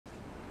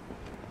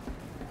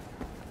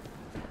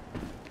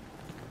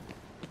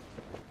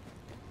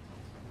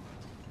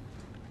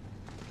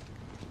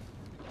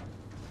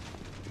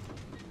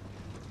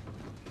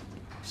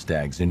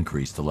Stagg's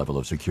increased the level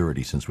of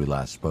security since we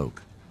last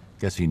spoke.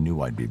 Guess he knew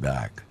I'd be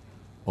back.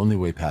 Only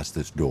way past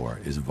this door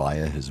is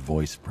via his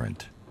voice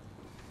print.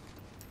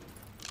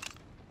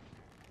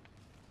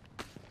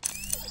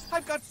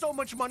 I've got so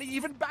much money,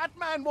 even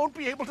Batman won't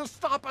be able to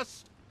stop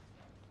us!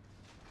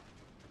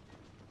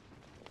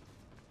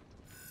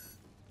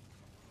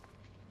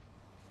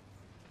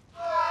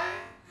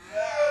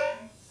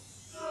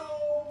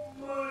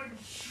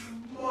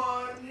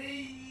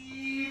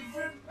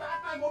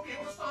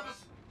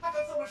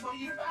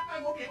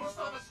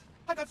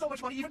 I got so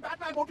much money, even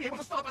Batman won't be able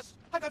to stop us.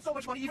 I got so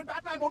much money, even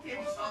Batman won't be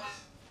able to stop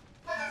us.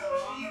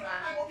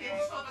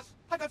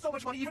 I got so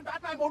much money, even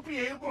Batman won't be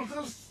able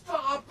to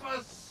stop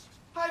us.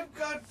 I've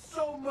got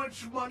so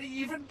much money,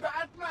 even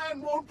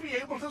Batman won't be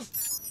able to.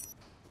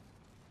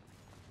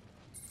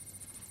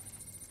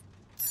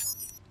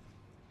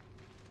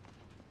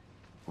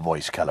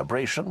 Voice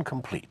calibration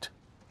complete.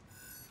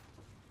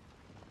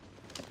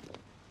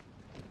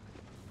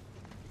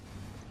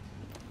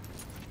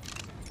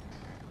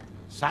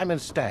 Simon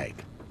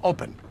Stagg,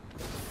 open.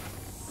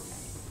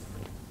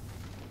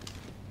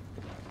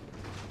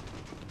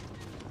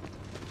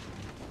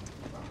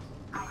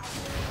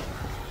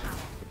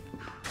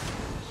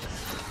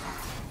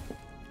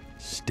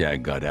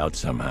 Stagg got out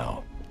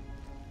somehow.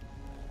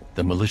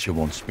 The militia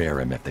won't spare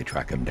him if they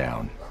track him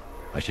down.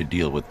 I should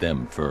deal with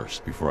them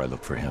first before I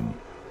look for him.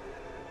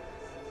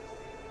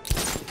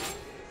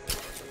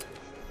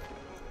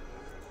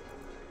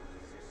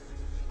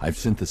 I've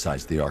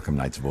synthesized the Arkham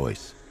Knight's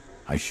voice.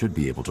 I should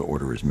be able to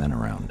order his men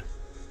around.